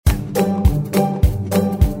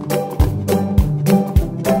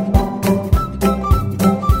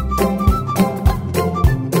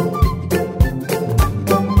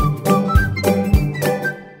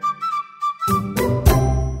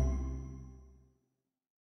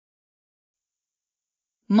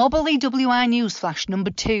Mobberley WI Newsflash number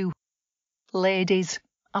 2. Ladies,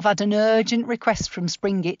 I've had an urgent request from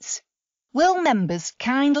Springits. Will members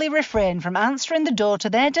kindly refrain from answering the door to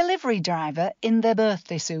their delivery driver in their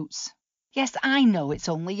birthday suits? Yes, I know it's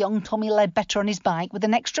only young Tommy Ledbetter on his bike with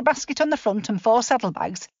an extra basket on the front and 4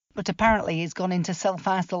 saddlebags, but apparently he's gone into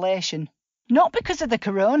self-isolation. Not because of the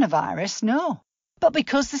coronavirus, no, but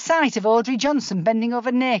because the sight of Audrey Johnson bending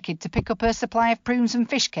over naked to pick up her supply of prunes and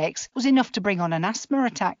fish cakes was enough to bring on an asthma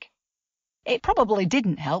attack. It probably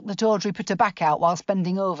didn't help that Audrey put her back out whilst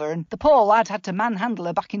bending over, and the poor lad had to manhandle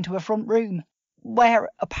her back into her front room, where,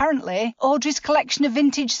 apparently, Audrey's collection of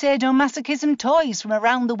vintage sadomasochism toys from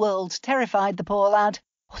around the world terrified the poor lad.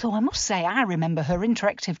 Although I must say I remember her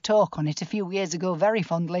interactive talk on it a few years ago very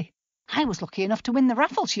fondly. I was lucky enough to win the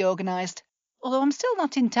raffle she organised. Although I'm still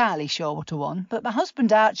not entirely sure what I won, but my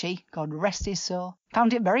husband Archie, God rest his soul,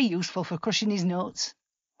 found it very useful for crushing his notes.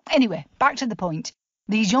 Anyway, back to the point.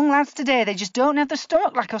 These young lads today, they just don't have the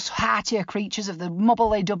stomach like us heartier creatures of the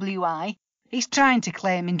Mobberley WI. He's trying to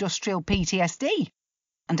claim industrial PTSD.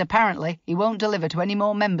 And apparently he won't deliver to any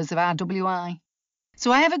more members of our WI.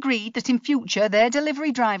 So I have agreed that in future their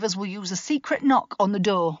delivery drivers will use a secret knock on the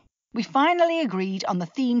door. We finally agreed on the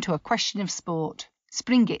theme to A Question of Sport.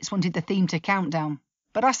 Springits wanted the theme to Countdown,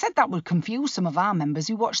 but I said that would confuse some of our members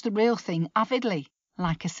who watch the real thing avidly.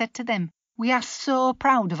 Like I said to them, we are so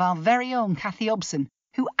proud of our very own Kathy Hobson,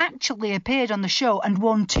 who actually appeared on the show and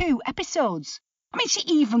won 2 episodes. I mean, she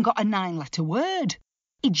even got a 9-letter word.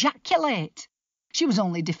 Ejaculate. She was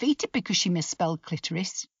only defeated because she misspelled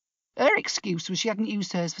clitoris. Her excuse was she hadn't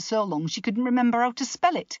used hers for so long she couldn't remember how to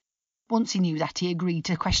spell it. Once he knew that, he agreed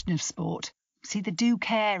to A Question of Sport. See, they do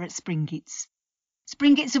care at Springits.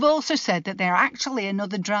 Springits have also said that they're actually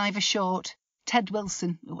another driver short. Ted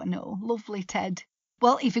Wilson. Oh, I know. Lovely Ted.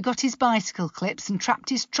 Well, he forgot his bicycle clips and trapped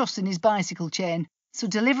his truss in his bicycle chain, so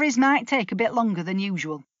deliveries might take a bit longer than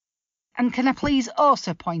usual. And can I please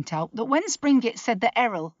also point out that when Springits said that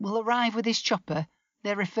Errol will arrive with his chopper,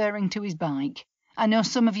 they're referring to his bike. I know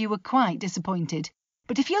some of you were quite disappointed,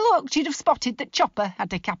 but if you looked, you'd have spotted that Chopper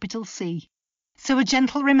had a capital C. So a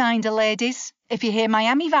gentle reminder, ladies, if you hear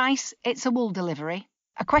Miami Vice, it's a wool delivery.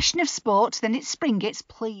 A Question of Sport, then it's Springits,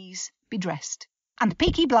 please be dressed. And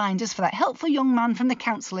Peaky Blinders for that helpful young man from the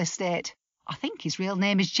council estate. I think his real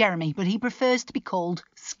name is Jeremy, but he prefers to be called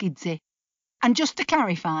Skidsy. And just to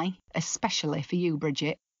clarify, especially for you,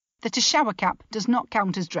 Bridget, that a shower cap does not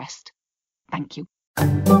count as dressed. Thank you.